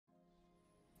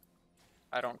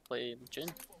I don't play Jhin,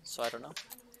 so I don't know.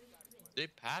 They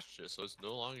patched it, so it's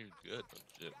no longer good on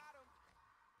Jhin.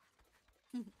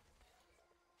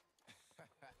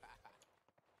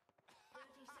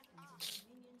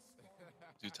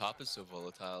 Dude, top is so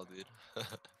volatile, dude.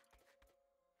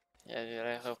 Yeah, dude,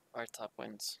 I hope our top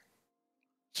wins.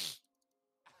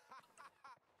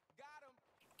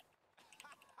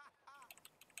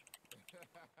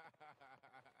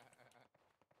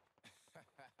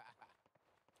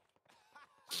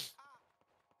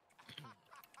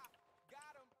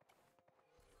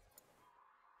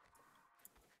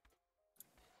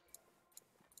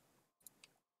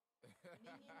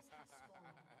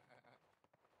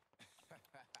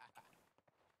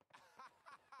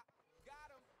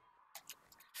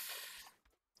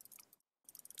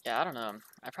 Yeah, I don't know.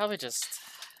 I probably just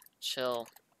chill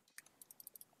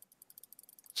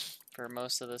for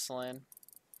most of this lane.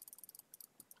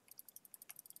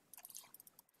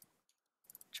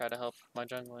 Try to help my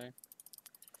jungler.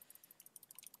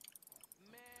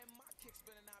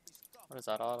 What is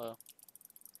that auto?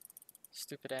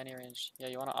 Stupid anti-range. Yeah,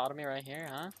 you want to auto me right here,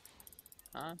 huh?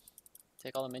 Huh?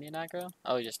 Take all the minion aggro?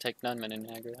 Oh, you just take none minion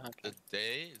aggro. Okay. The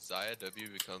day Xayah W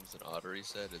becomes an auto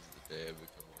reset is the day I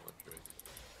become a one trick.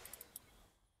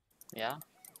 Yeah?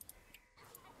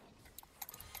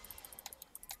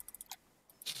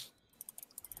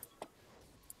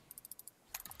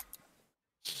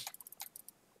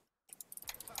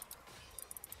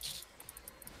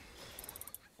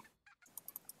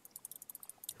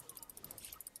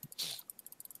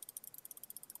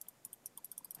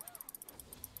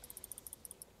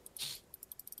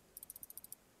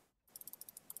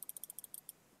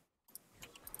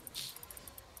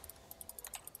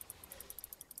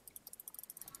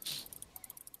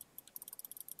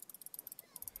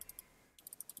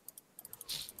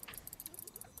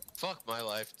 Fuck my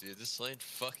life, dude. This lane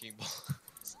fucking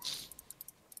balls.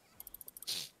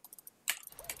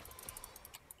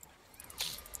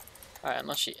 Alright,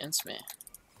 unless she ints me.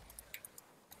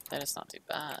 Then it's not too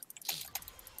bad.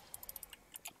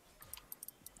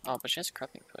 Oh, but she has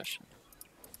creeping push.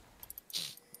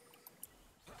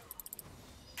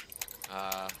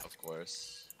 Of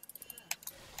course.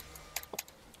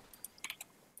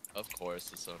 Of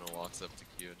course, the Sona walks up to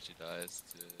Q and she dies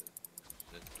to...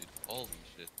 Dude, holy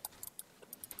shit.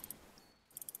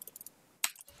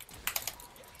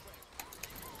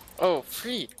 Oh,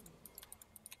 free!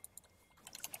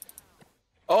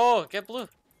 Oh, get blue!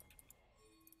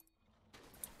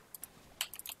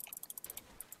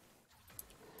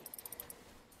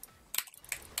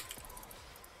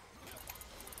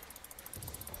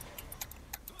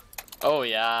 Oh,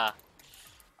 yeah.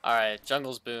 Alright,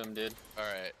 jungle's boom, dude.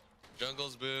 Alright.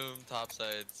 Jungle's boom,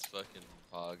 topside's fucking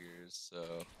poggers,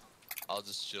 so... I'll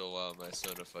just chill while my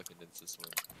Sona fucking hits this one.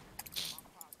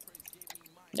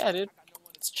 Yeah, dude.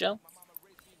 It's chill.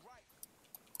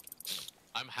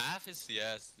 I'm half his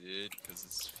CS, dude, because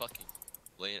it's fucking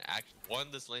lane act. One,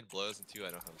 this lane blows, and two,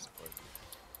 I don't have support.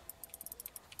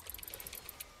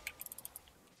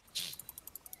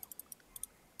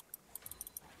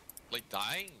 Like,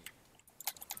 dying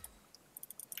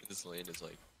in this lane is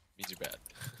like, means you're bad.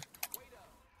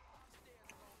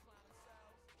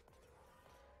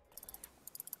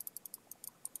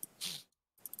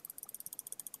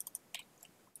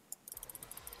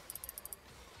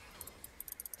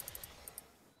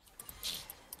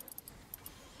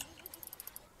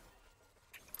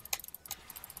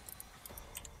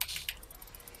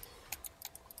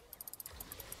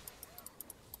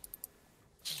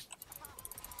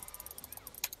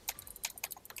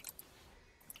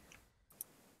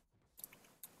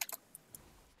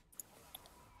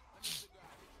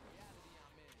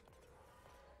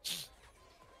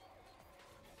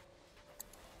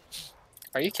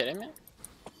 Are you kidding me?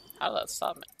 How did that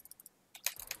stop me?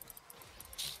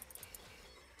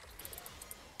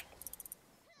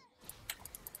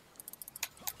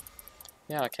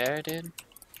 You don't care, dude?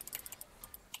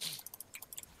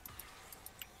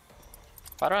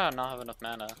 Why do I not have enough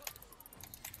mana?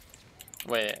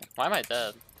 Wait, why am I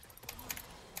dead?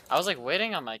 I was like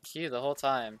waiting on my Q the whole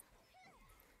time.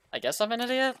 I guess I'm an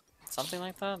idiot? Something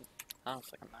like that? I don't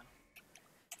fucking know.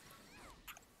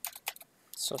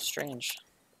 So strange.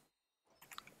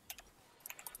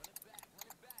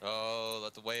 Oh,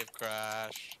 let the wave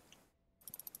crash.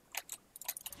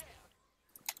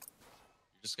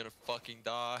 You're just gonna fucking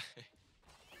die.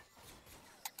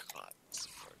 God, it's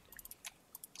hard.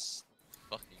 It's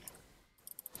fucking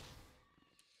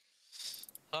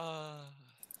hard.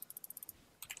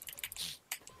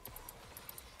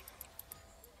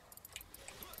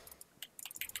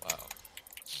 Wow.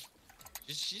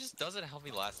 She just doesn't help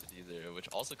me last it either, which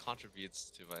also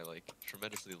contributes to my like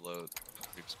tremendously low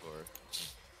creep score.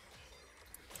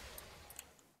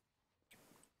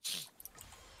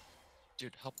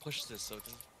 Dude, help push this so it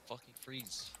doesn't fucking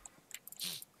freeze.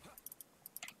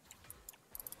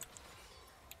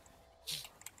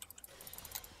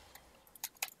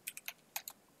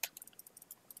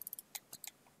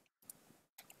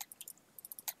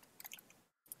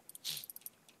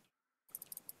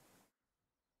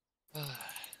 This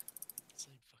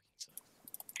lane fucking sucks.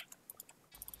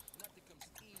 Nothing comes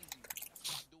easy. That's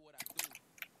why I do what I do.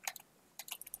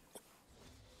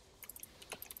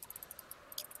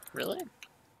 Really?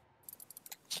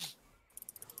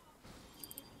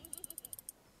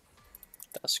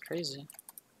 That's crazy.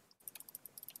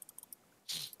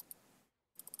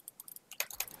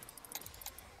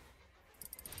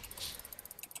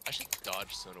 I should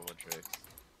dodge Sona one tricks.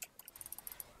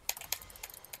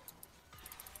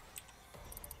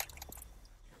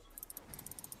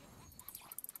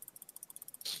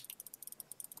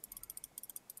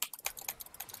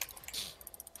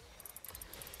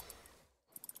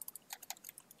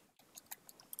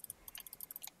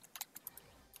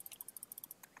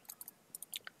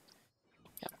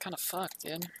 Yeah, I'm kind of fucked,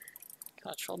 dude. Kind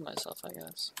of trolled myself, I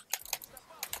guess.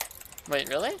 Wait,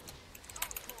 really?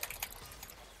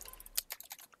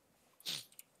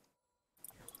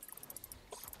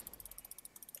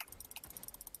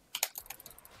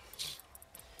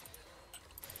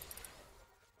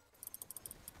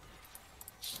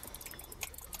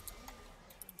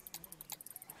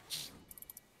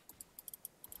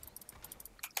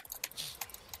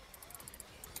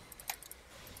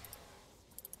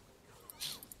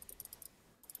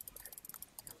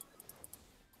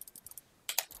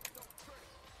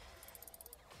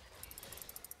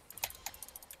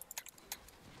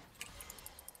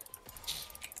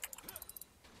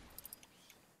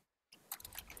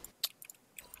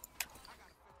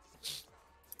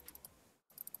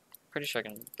 Pretty sure I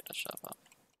can get a shot up.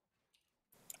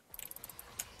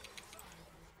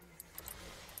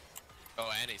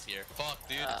 Oh, Annie's here. Fuck,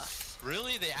 dude.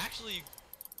 Really? They actually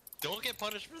don't get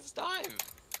punished for this dive?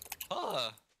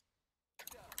 Huh.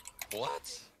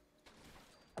 What?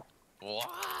 What?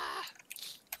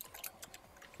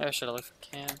 Maybe I should have looked for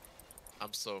Cam.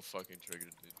 I'm so fucking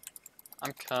triggered, dude.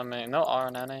 I'm coming. No R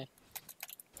on NA.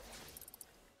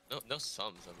 No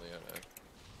sums on Leona.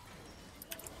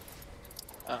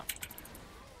 Oh.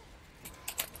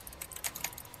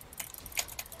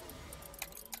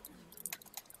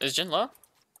 Is Jin low?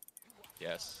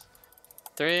 Yes.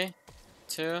 3,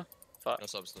 2, fuck. No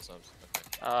subs, no subs.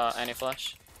 Okay. Any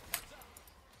flash?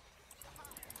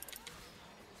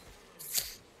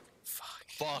 Fuck.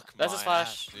 Fuck That's my his flash.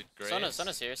 ass, dude. Graves.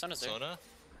 Sona's here. Sona's here. Sona?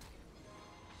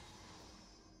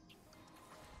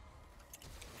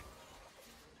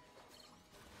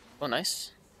 Oh,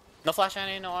 nice. No flash,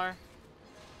 Annie. No R.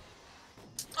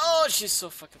 Oh, she's so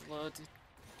fucking low, dude.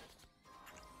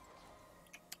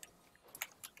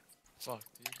 Fuck,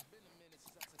 dude.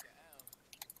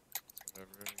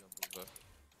 Whatever, I'm gonna move up.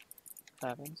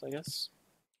 Happens, I guess.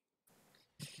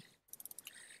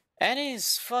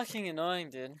 Annie's fucking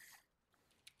annoying, dude.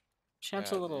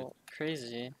 Champ's Yeah, a little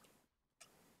crazy.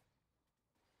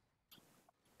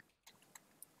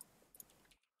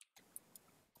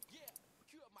 Yeah,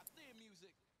 cue up my theme music.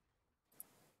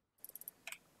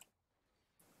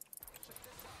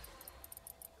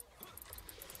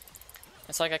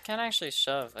 It's like I can't actually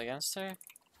shove against her.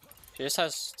 She just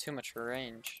has too much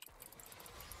range.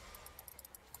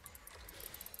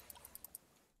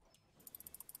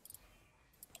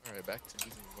 Alright, back to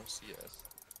using more CS.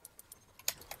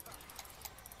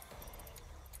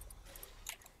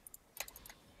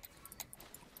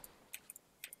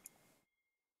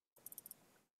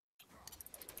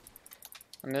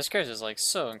 I mean, this Graves is like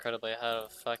so incredibly ahead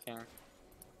of fucking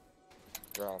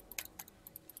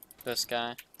this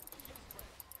guy.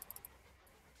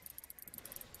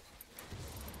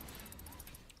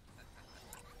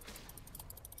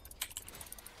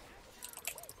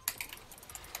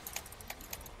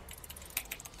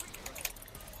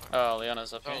 Oh,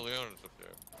 Leona's up here. Oh, Leona's up there.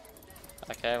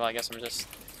 Okay, well I guess I'm just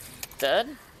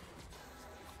dead.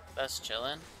 That's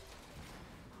chillin'.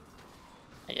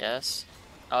 I guess.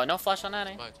 Oh, no flash on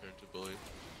Annie. My turn to bully.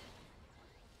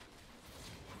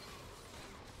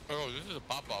 Oh, this is a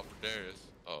pop-off for Darius.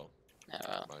 Oh. Yeah,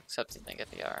 well, Mind. except he didn't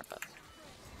get the R, but...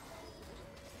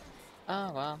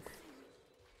 Oh, well.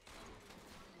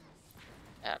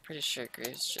 Yeah, pretty sure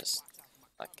Graves just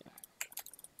fucking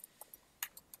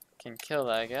can kill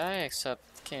that guy,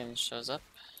 except Kane shows up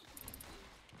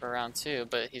for round 2,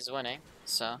 but he's winning,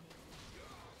 so...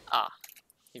 Ah.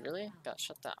 He really got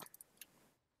shut down.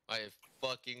 My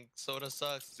fucking Soda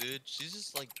sucks, dude. She's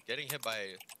just like getting hit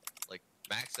by like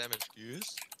max damage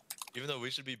Qs. Even though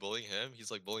we should be bullying him,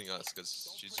 he's like bullying us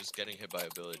because she's just getting hit by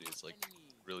abilities, like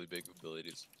really big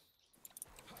abilities.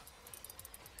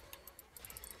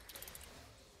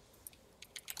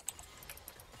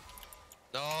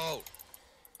 No!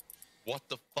 What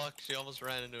the fuck? She almost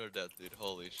ran into her death, dude.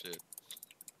 Holy shit.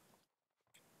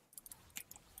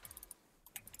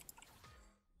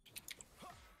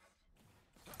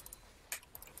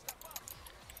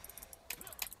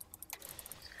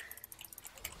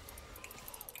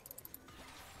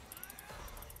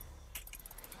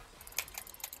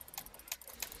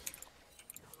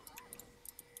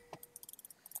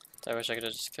 I wish I could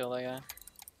have just killed that guy.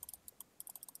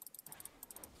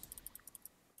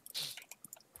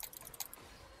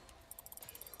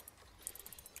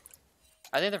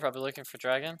 I think they're probably looking for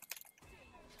dragon.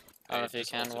 I don't know if he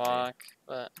can walk,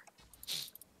 but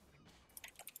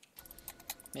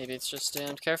maybe it's just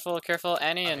doomed. Careful, careful.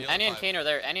 Annie and Kane are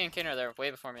there. Annie and Kane are there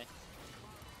way before me.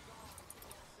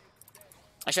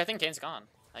 Actually, I think Kane's gone.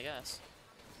 I guess.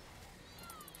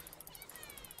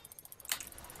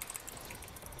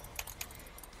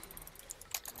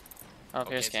 Oh,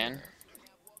 here's Kane.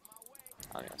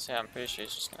 I guess, yeah, I'm pretty sure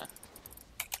he's just gonna.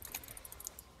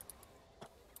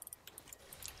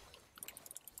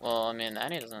 Well, I mean,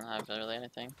 Annie doesn't have really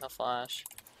anything. No flash.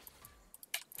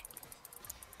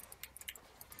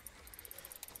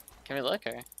 Can we look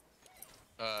or?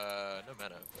 No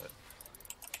mana, but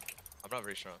I'm not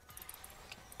very strong.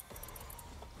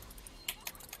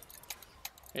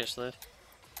 You just live.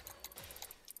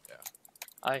 Yeah.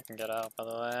 I can get out, by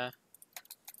the way.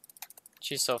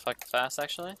 She's so fucking fast,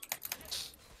 actually.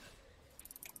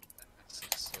 This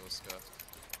is so scuffed.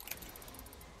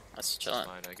 That's chilling.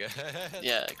 Fine, I guess.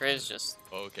 Yeah, Graves just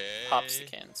okay. pops the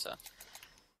Kane, so.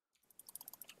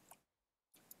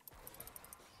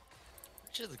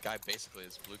 Actually, the guy basically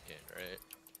is blue Kane, right?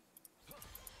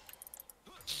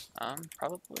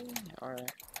 Probably, or...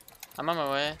 I'm on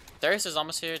my way. Darius is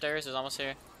almost here, Darius is almost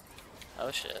here.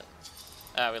 Oh shit.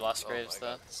 Ah, we lost Graves,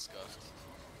 though. God, scuffed.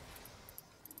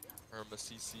 Irma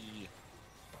CC.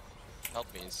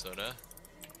 Help me, Sona.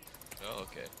 Oh,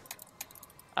 okay.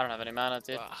 I don't have any mana,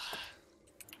 dude.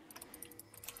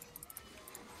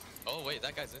 Oh, wait,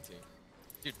 that guy's into.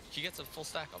 Dude, he gets a full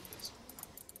stack off this.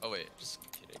 Oh, wait, just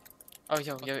kidding. Oh,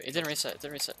 yo, it didn't reset, it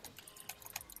didn't reset.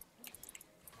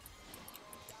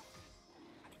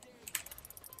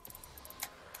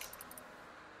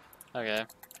 Okay.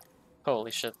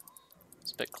 Holy shit.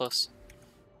 It's a bit close.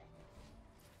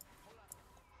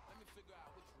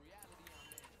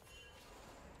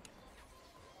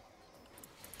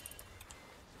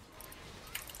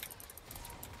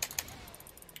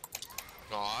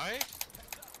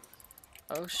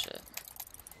 Oh shit.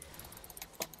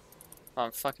 Oh,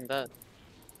 I'm fucking dead.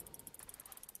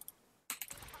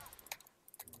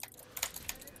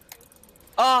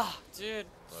 Ah, oh, dude.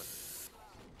 What?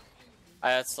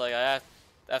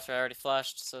 After I already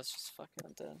flashed, so it's just fucking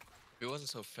I'm dead. He wasn't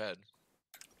so fed.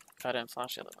 If I didn't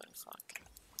flash the other way, fuck.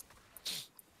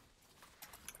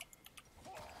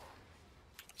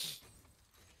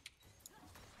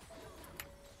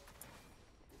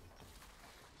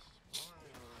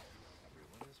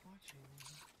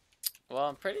 Well,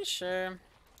 I'm pretty sure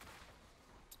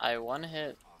I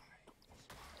one-hit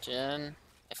Jin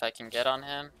if I can get on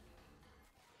him.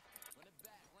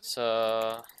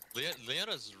 So...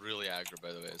 Leona's really aggro,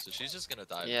 by the way, so she's just gonna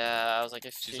die. Yeah, I was like,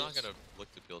 if she's not gonna look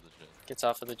to peel the Jin. Gets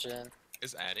off of the Jin.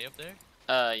 Is Annie up there?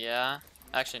 Yeah.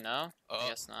 Actually, no. Oh. I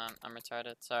guess not. I'm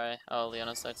retarded. Sorry. Oh,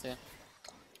 Leona's there too.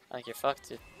 I think you're fucked,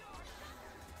 dude.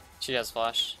 She has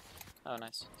flash. Oh,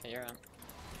 nice. Okay, you're on.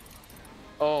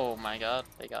 Oh my god.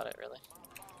 They got it, really.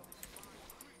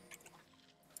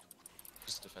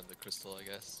 Just defend the crystal, I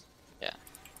guess. Yeah.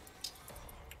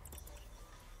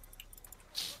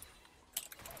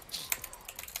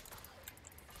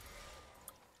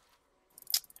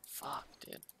 Fuck,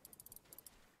 dude.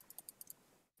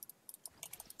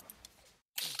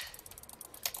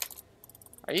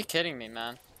 Are you kidding me,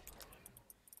 man?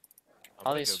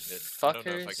 All these fuckers. I don't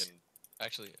know if I can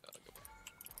actually. Go back.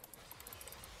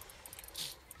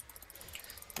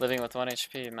 Living with 1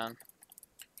 HP, man.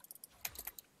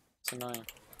 It's annoying.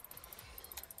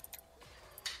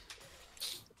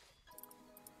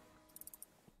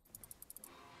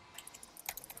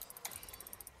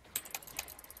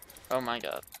 Oh my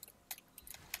god.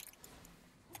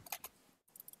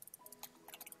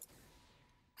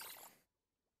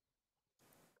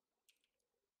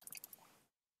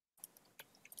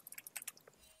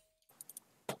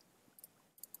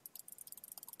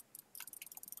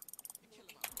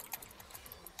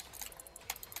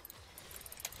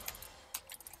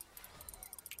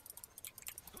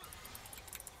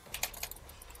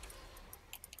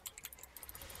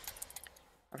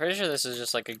 pretty sure this is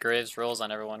just like a Graves rolls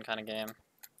on everyone kind of game.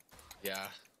 Yeah.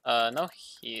 No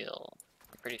heal.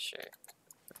 I'm pretty sure.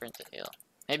 Sprint to heal.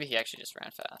 Maybe he actually just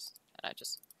ran fast, and I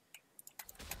just.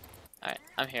 Alright,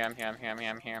 I'm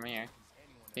here.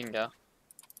 You can go.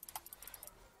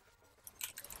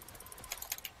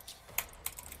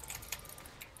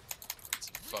 It's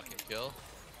a fucking kill.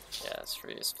 Yeah, it's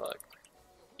free as fuck.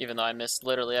 Even though I missed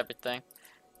literally everything.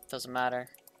 Doesn't matter.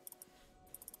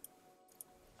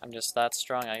 I'm just that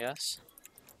strong, I guess.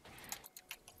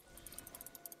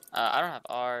 I don't have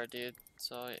R, dude,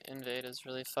 so invade is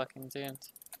really fucking doomed.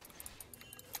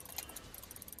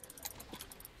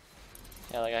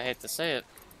 Yeah, like, I hate to say it,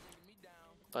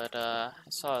 but I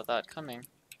saw that coming.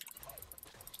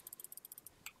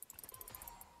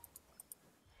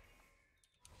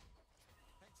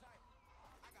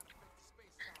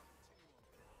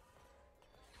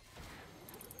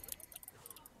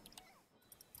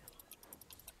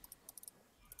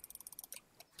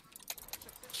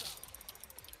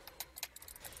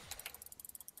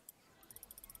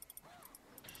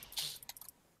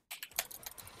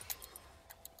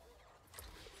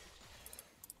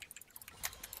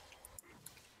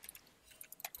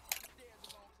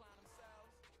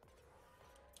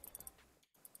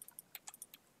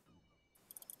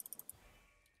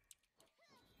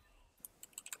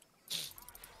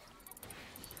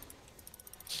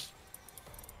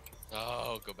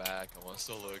 Oh, go back. I want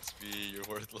solo XP. You're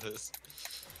worthless.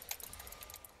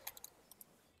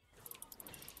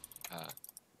 Ah.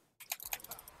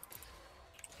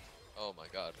 Oh my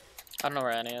god. I don't know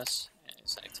where Annie is.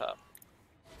 He's like top.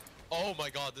 Oh my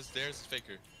god, this there's his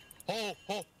faker. Oh,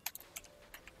 oh.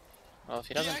 Well, if he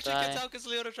He doesn't actually die gets out because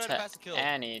Leona tried to pass the kill.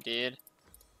 Annie, dude.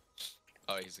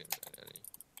 Oh, he's gonna die, Annie.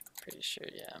 Pretty sure,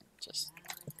 yeah. Just.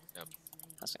 Yep.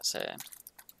 I was gonna say.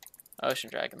 Ocean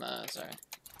Dragon, though. Sorry.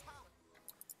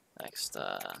 Next,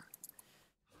 our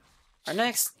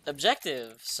next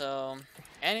objective. So,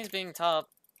 Annie's being top.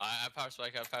 I have power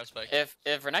spike. I have power spike. If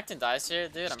Renekton dies here,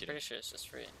 dude, Just I'm kidding. pretty sure it's just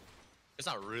free. It's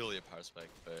not really a power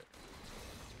spike, but.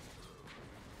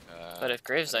 But if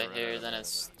Graves I die don't here, know. then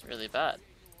it's really bad.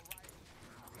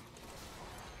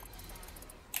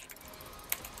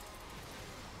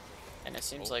 And it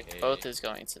seems like both Okay. is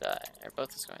going to die, or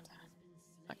both is going to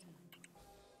die. Okay.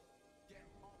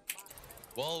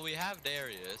 Well, we have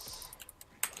Darius.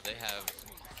 But they have.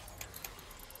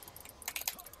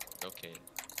 No Kane,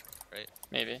 right?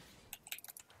 Maybe.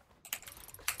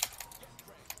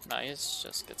 No, he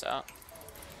just gets out.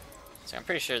 So I'm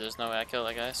pretty sure there's no way I kill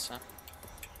that guy, so.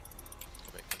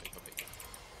 Come back.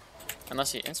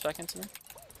 Unless he ints back into me.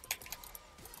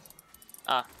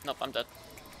 Ah, nope, I'm dead.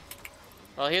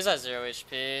 Well, he's at 0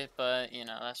 HP, but, you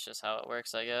know, that's just how it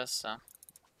works, I guess, so.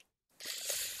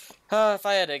 If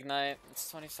I had Ignite, it's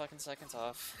 20 fucking seconds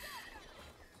off.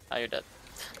 Ah, you're dead.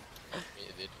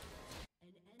 It did.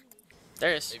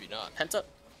 There is. Maybe not. Pent up.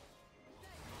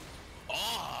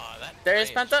 Oh, that. There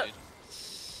is range, Penta. dude.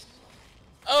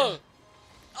 Oh!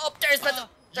 Oh, there's Penta!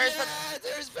 There's Penta! Yeah,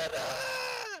 there's Penta!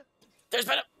 There's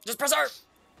Penta! Just press R!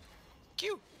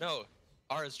 Q! No,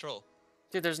 R is troll.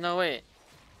 Dude, there's no way.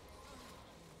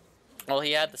 Well,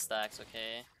 he had the stacks,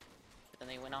 okay. But then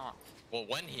they went off. Well,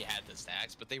 when he had the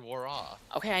stacks, but they wore off.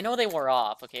 Okay, I know they wore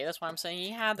off, okay? That's why I'm saying he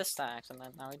had the stacks, and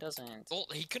then now he doesn't. Well,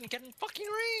 he couldn't get in fucking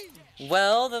range.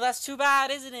 Well, that's too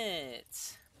bad, isn't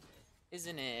it?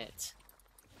 Isn't it?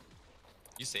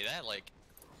 You say that like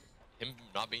him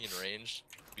not being in range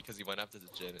because he went after the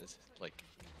Jhin is like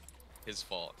his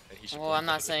fault, and he should. Well, I'm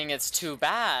not saying it's too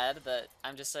bad, but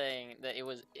I'm just saying that it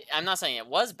was. I'm not saying it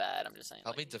was bad. I'm just saying.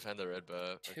 Help Like, me defend the red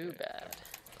buff. too Okay. bad.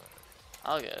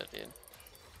 I'll get it, dude.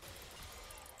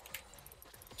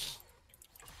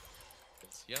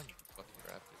 Is he on fucking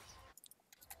Raptors?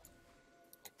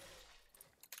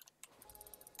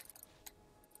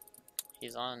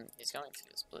 He's on. He's going to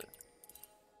his blue.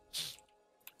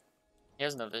 He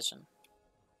has no vision.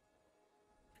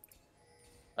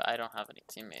 But I don't have any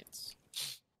teammates.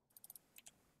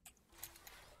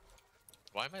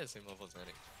 Why am I the same level as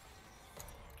Manny?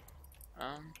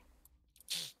 I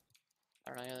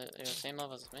don't know. You're the same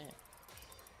level as me.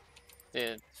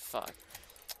 Dude, fuck.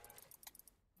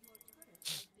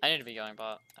 I need to be going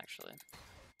bot, actually.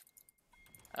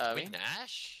 Wait,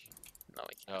 Nash? No,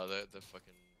 we can't. No, the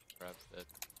fucking crab's dead.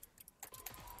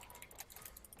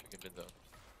 We can mid though.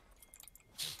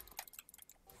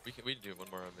 We can do one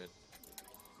more on mid.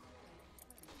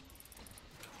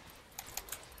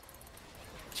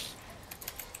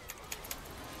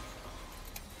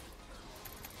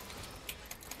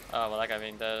 Oh, well, that guy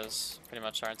being dead is pretty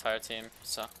much our entire team,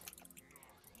 so.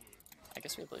 I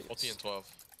guess we lose. Ulti in 12.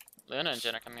 Luna and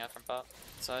Jhin are coming out from bot.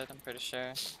 side, I'm pretty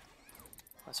sure.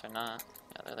 Unless they're not.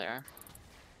 Yeah, there they are.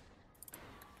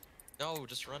 No,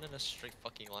 just run in a straight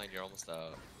fucking line. You're almost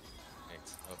out.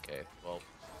 Thanks. Okay, well.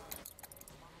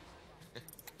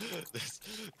 This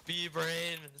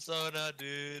B-brain soda,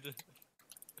 dude.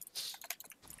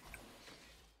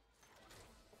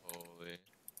 Holy.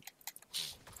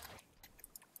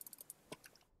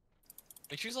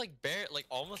 Like she's like like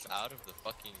almost out of the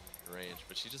fucking range,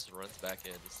 but she just runs back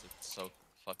in just to soak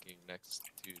fucking next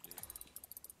to dude.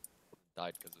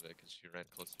 Died because of it, because she ran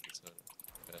closer to soda.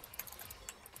 Okay.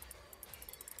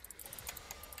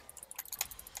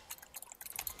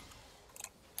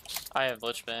 I have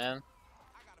Lich Ban.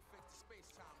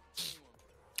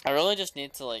 I really just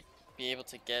need to like be able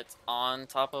to get on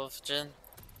top of Jin.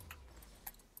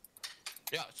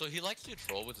 Yeah, so he likes to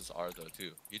troll with his R though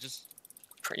too. He just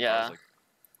Yeah. like,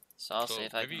 So I'll so see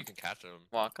if I maybe you can catch him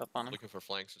walk up on him. looking for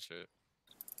flanks and shit.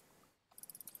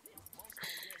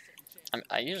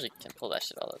 I usually can pull that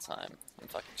shit all the time. I'm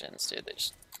fucking Jins, dude. They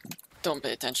just don't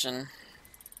pay attention.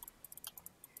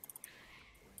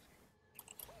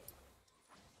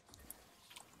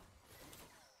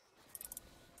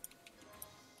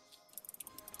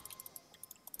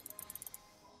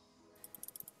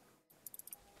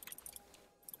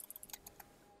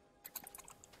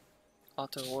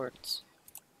 Auto wards.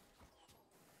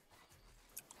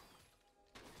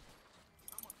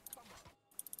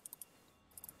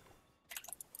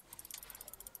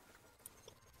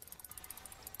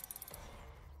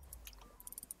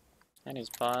 And he's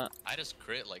bot. I just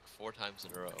crit like 4 times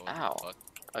in a row. What the Ow. fuck?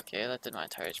 Okay, that did my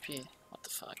entire HP. What the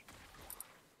fuck?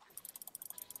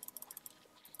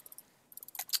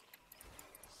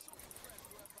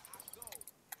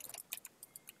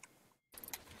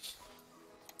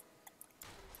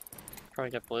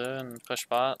 Probably get blue and push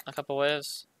bot a couple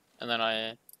waves, and then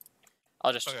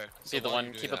I'll just Okay, be the while one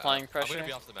you're doing keep that, applying I'm pressure. gonna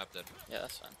be off the map then Yeah,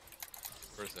 that's fine.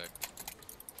 for a sec.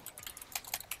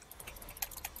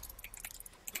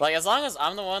 Like as long as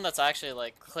I'm the one that's actually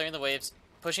like clearing the waves,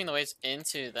 pushing the waves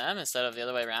into them instead of the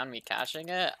other way around, me catching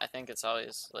it, I think it's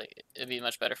always like it'd be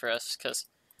much better for us because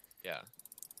Yeah.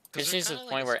 it just needs to the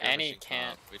point where Annie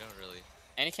can't. We don't really.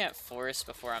 Annie can't force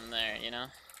before I'm there, you know?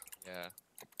 Yeah.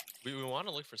 We want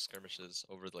to look for skirmishes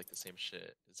over like the same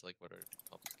shit. It's like what our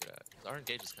comp is good at. 'Cause our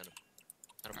engage is kind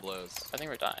of blows. I think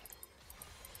we're dying.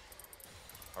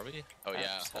 Are we? Oh I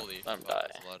yeah. just Holy. let 'em Fuck, die.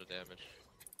 that's a lot of damage.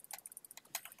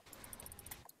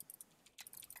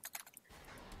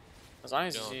 As long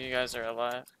as No. you guys are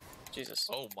alive. Jesus.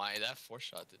 Oh my, that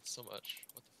 4-shot did so much.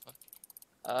 What the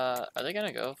fuck? Are they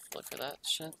gonna go look for that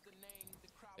shit?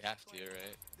 They have to,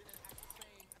 right?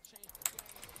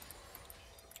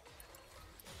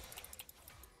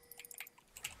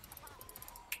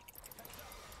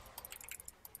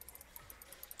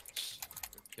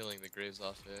 We're killing the graves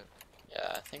off it.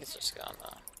 Yeah, I think it's just gone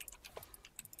though.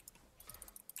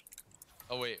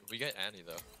 Oh wait, we get Annie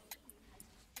though.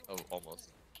 Oh, almost.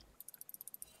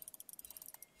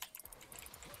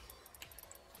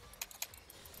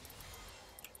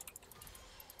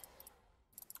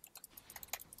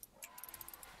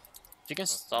 If you can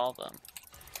stall them.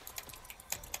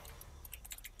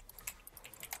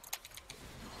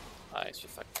 Nice, you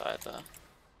fucking died though.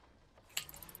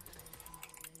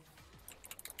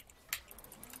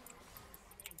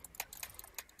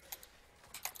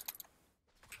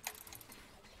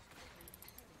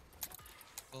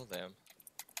 Oh damn.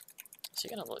 Is he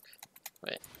gonna look?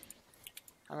 Wait.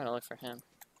 I'm gonna look for him.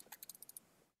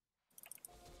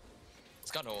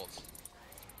 It's got no ult.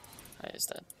 Oh, he's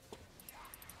dead.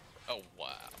 Oh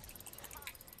wow.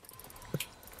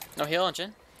 No heal on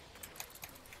Jin.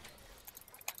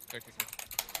 Okay.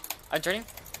 I'm turning.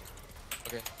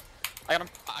 Okay. I got him.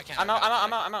 I can't. I'm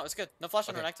out. It's good. No flash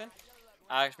on Okay. Renekton.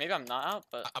 Maybe I'm not out,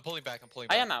 but I'm pulling back.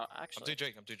 I am out I'm actually.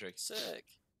 doing Drake. Sick.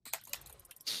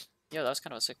 Yo, that was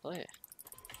kind of a sick play.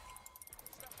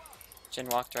 Jin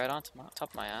walked right onto top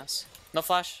of my ass. No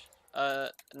flash.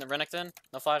 In the Renekton.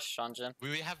 No flash on Jin.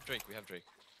 We have Drake. Alright,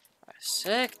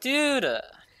 Sick, dude.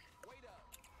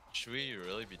 should we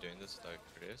really be doing this without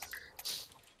Chris?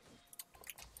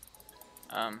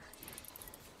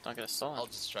 Don't get us stolen. I'll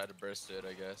just try to burst it,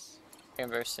 I guess.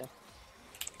 Reimburse you.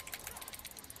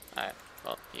 Alright,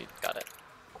 well, you got it.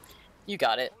 You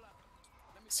got it.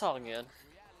 It's all good.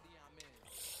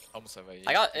 Almost have a.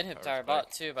 I got inhib tower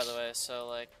bot too, by the way, so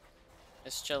like,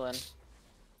 it's chillin'.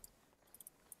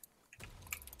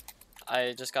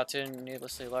 I just got 2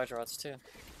 needlessly large rods too.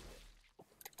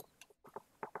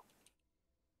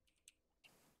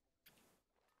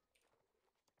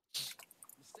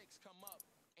 Mistakes come up,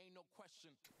 ain't no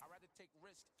question. I'd rather take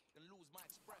risks than lose my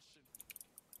expression.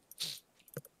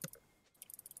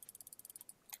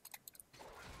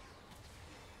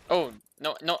 Oh,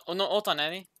 no, no, no ult on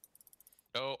Annie.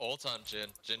 No ult on Jin.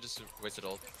 Jin just wasted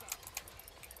ult.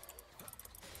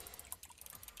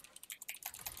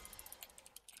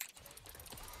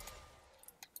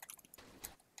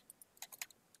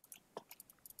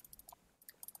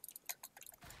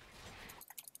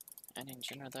 Annie and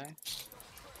Jin are there.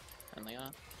 And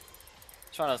Leon.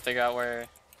 Trying to figure out where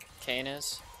Kane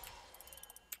is.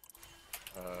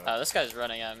 Oh, this guy's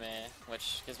running at me,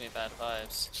 which gives me bad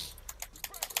vibes.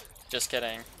 Just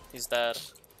kidding. He's dead.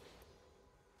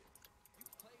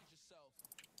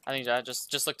 I think I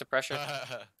just looked to pressure.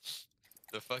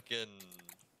 The fucking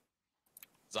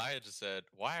Zaya just said,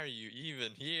 "Why are you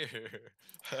even here?"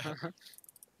 I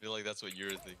feel like that's what you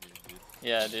were thinking, dude.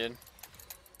 Yeah, dude.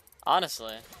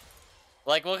 Honestly.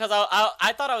 Like, well, because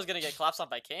I thought I was going to get collapsed on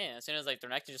by Kane as soon as, like,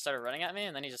 Drenekti just started running at me,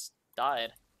 and then he just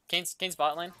died. Kane's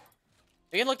bot lane.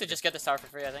 We can look to just get this tower for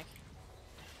free, I think.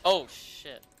 Oh,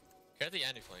 shit. Care the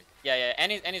Annie flank. Yeah, yeah,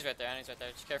 Annie's right there, Annie's right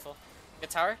there. Just careful. Get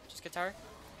tower, just get tower.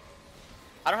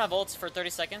 I don't have ults for 30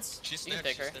 seconds. She's You can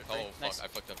pick her. Oh, Nice. fuck, I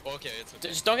fucked up. Oh, okay, it's okay.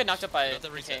 Just don't get knocked up by Not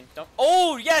the reset. Kane. Don't.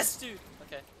 Oh, yes, dude!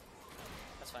 Okay.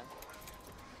 That's fine.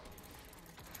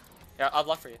 Yeah, I'll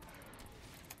block for you.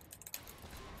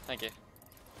 Thank you.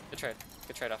 Good trade.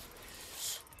 Good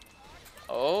trade-off.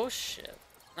 Oh, shit.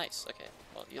 Nice, okay.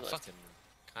 Well, you I lived. fucking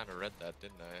kind of read that,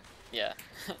 didn't I? Yeah.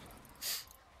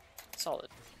 Solid.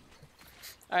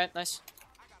 Alright, nice.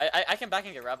 I can back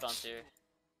and get Rabadons here.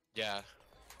 Yeah.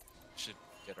 Should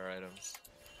get our items.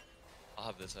 I'll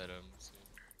have this item soon.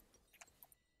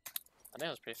 I think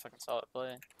it was pretty fucking solid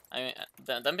play. I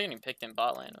mean, them being picked in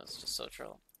bot lane was just so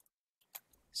troll.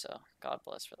 So, God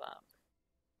bless for that.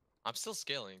 I'm still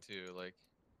scaling too, like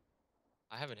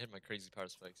I haven't hit my crazy power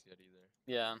spikes yet either.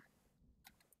 Yeah.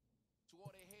 To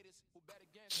all they haters who bet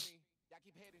against me, y'all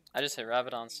keep hating. I just hit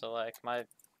Rabadon, so like my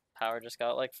power just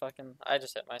got like fucking. I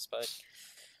just hit my spike.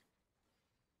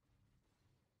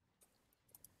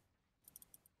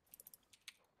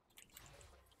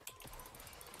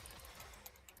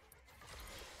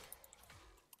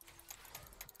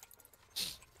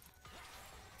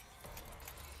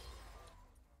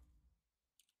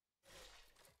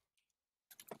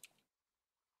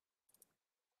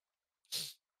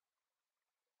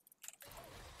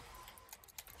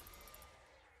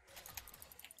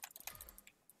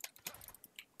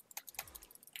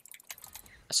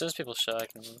 As soon as people show, I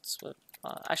can split.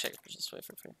 Actually, I could just wait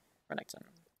for free. Renekton.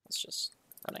 It's just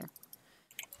running.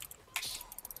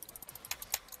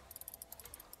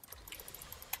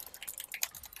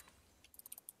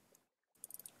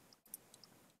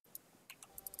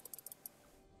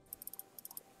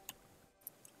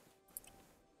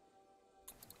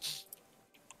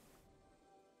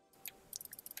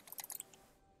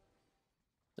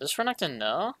 Does Renekton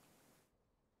know?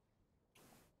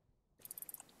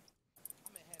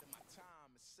 I'm ahead of my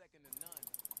time, it's second to none.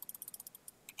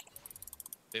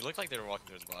 They look like they were walking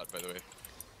towards bot, by the way.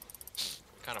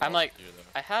 Kind of I'm like, here, though.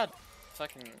 I had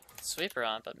fucking sweeper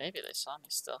on, but maybe they saw me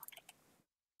still.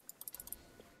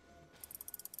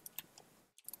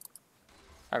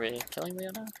 Are we killing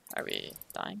Leona? Are we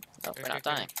dying? No, we're not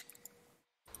dying.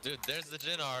 Dude, there's the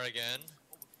Jinnar again.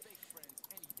 Over fake friends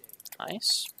any day.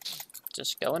 Nice.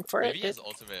 Just going for Maybe it. he has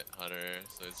ultimate hunter,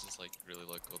 so it's just like really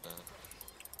low cooldown.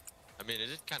 I mean, it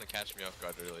did kind of catch me off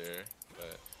guard earlier,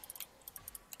 but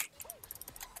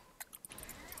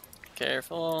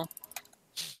Careful.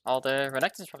 All there.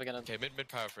 Renekton's probably gonna. okay, mid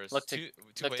power first. Look to-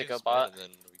 two look to waves go mid, bot. and then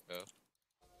we go.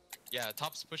 Yeah,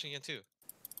 top's pushing in too.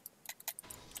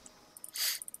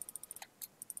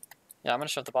 Yeah, I'm gonna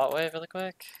shove the bot wave really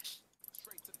quick.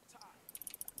 Straight to the top.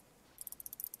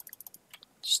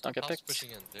 Just don't get Top's picked.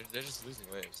 pushing in. They're just losing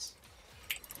waves.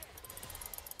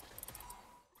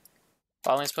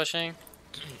 Bot lane's pushing.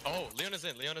 Oh, Leona's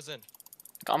in. Leona's in.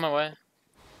 On my way.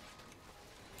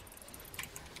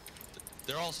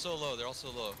 They're all so low. They're all so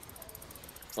low.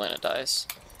 Leona dies.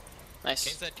 Kane Nice.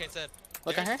 said. Kane said.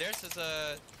 Look at her. There's his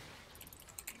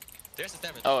There's his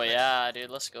damage. Oh Nice. yeah, dude.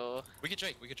 Let's go. We can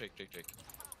Drake. We can Drake. Drake.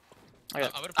 Okay.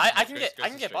 I'm gonna put I some can Grace get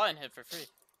straight. bot and hit for free.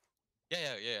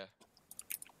 Yeah.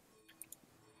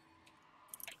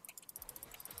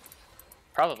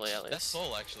 Probably at least. That's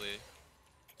soul actually.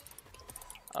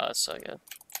 Oh, that's so good.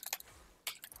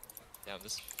 Damn,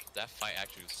 that fight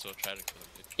actually was so tragic for them,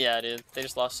 dude. Yeah, dude. They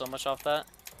just lost so much off that.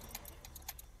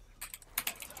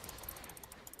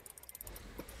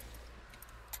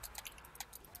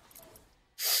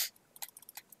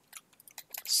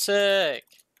 Sick.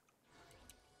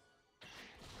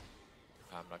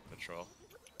 I'm not gonna troll.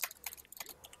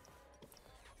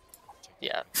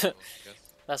 Yeah. I guess.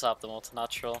 That's optimal to not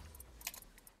troll.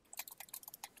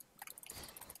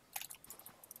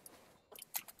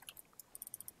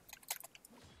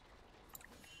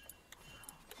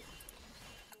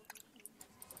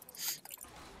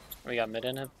 We got mid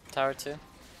in a tower too.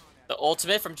 The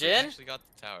ultimate from We Jin? actually got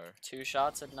the tower. 2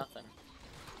 shots and nothing.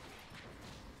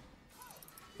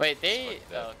 Wait, they... Fuck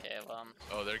that. Oh, okay, well...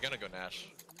 Oh, they're gonna go Nash.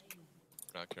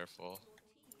 Not careful.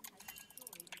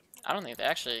 I don't think they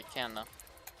actually can, though.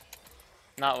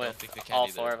 Not I with don't think they can all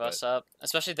either, 4 of us but- up.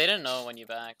 Especially, they didn't know when you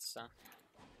backed, so...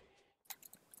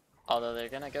 Although they're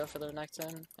gonna go for the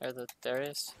Nectin, or the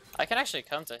Darius. I can actually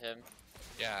come to him,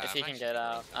 Yeah, if he can get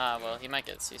out. Ah, well, he might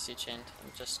get CC chained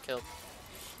and just killed.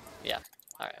 Yeah,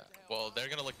 alright. Well, they're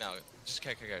gonna look now. Just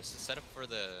okay, guys. Set up for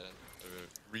the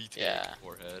retake Yeah.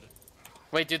 forehead.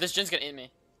 Wait, dude, this Jin's gonna eat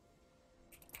me.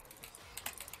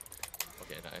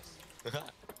 Okay,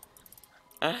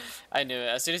 nice. I knew it.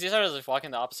 As soon as he started like,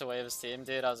 walking the opposite way of his team,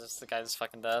 dude, I was just, the guy's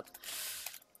fucking dead.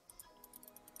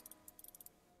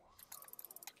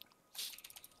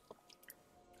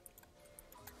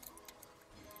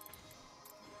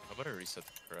 How about I reset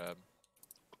the crab?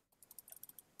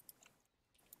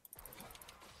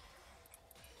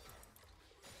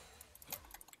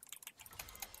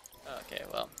 Okay,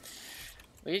 well.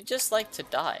 We just like to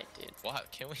die, dude.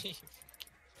 What? Can we?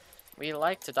 We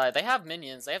like to die. They have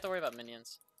minions. They have to worry about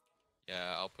minions.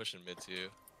 Yeah, I'll push in mid too.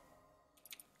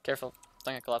 Careful.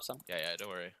 Don't get collapsed on. Yeah, don't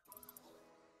worry.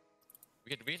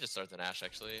 We can just start the Nash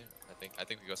actually. I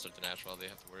think we go start the Nash while they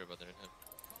have to worry about their inhib.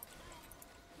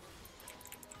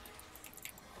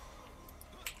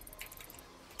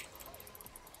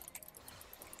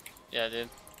 Yeah, dude.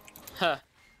 Huh.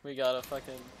 We got a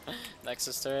fucking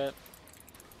Nexus turret.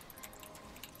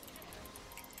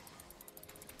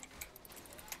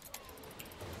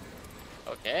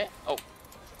 Okay. Oh.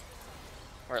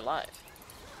 We're alive.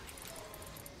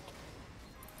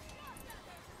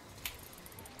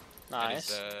 And he's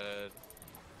Nice. dead.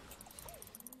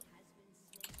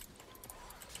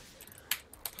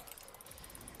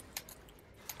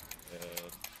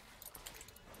 Dead.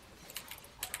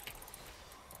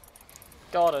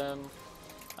 Got him.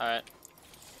 Alright.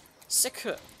 Sick.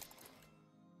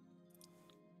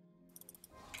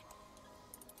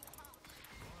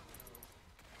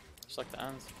 Just like the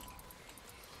ends.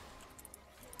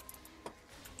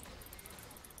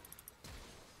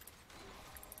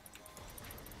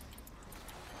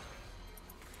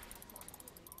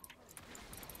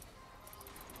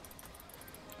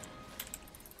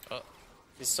 Oh,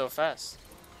 He's so fast.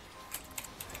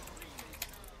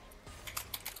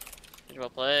 Well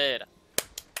played.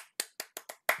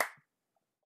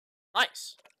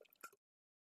 Nice.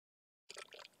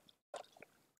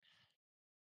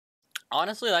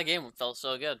 Honestly, that game felt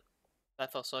so good.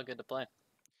 That felt so good to play.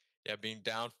 yeah, being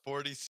down 40.